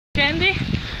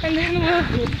And then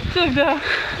we'll took the...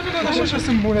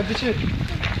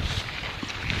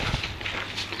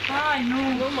 Ai,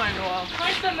 nu mai lua.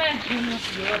 Hai să mergem.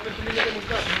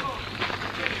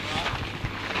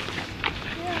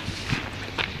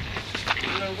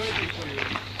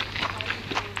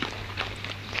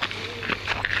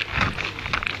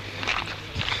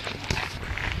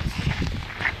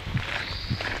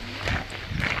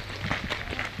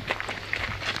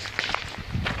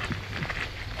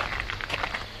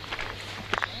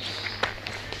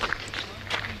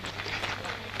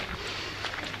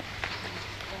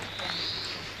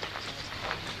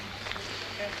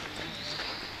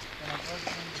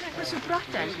 Kus su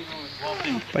prahtel?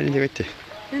 Panin ta kotti.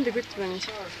 Nende kotti panid.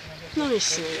 No mis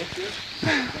sinuga?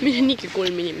 Meil on niigi 3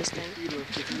 inimest ainult.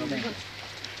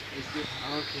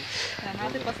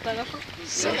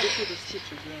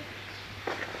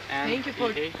 Thank you for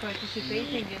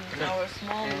participating in our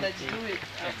small Let's Do It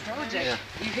project.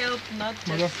 You help not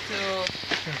just to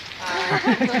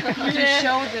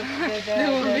show the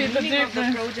meaning of the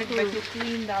project, but you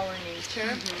cleaned our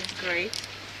nature. It's great.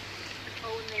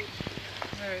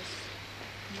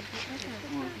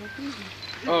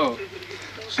 Oh,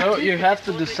 so you have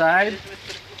to decide.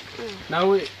 Now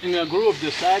we, in a group,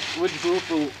 decide which group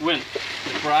will win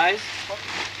the prize.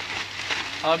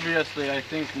 Obviously, I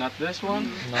think not this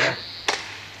one. No.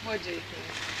 What do you think?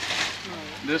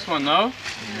 This one, no?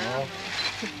 No.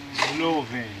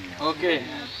 Slovenia. Okay.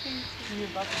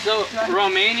 So,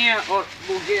 Romania or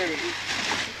Bulgaria?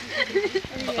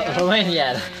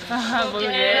 Romania.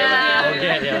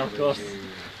 Bulgaria, of course.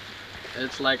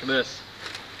 It's like this.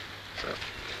 So,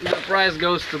 the prize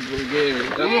goes to Bulgaria.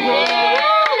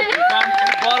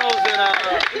 Bottles in a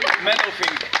metal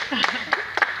thing.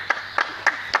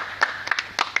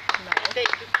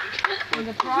 And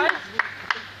the prize?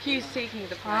 He's taking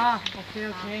the prize.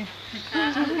 Okay.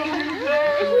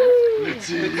 Let's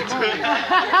see.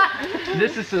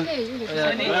 This is a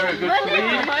very good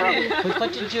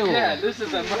feed. Yeah, this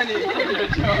is a money.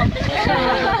 Good job.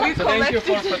 So thank you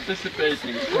for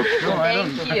participating. No, I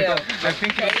don't. Thank you.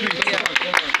 I think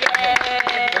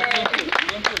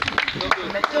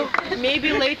So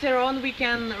maybe later on we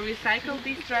can recycle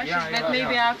these trashes, but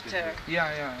maybe after. Yeah.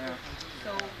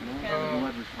 So we can.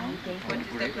 What is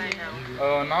the plan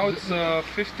now? Now it's a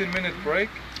 15-minute break.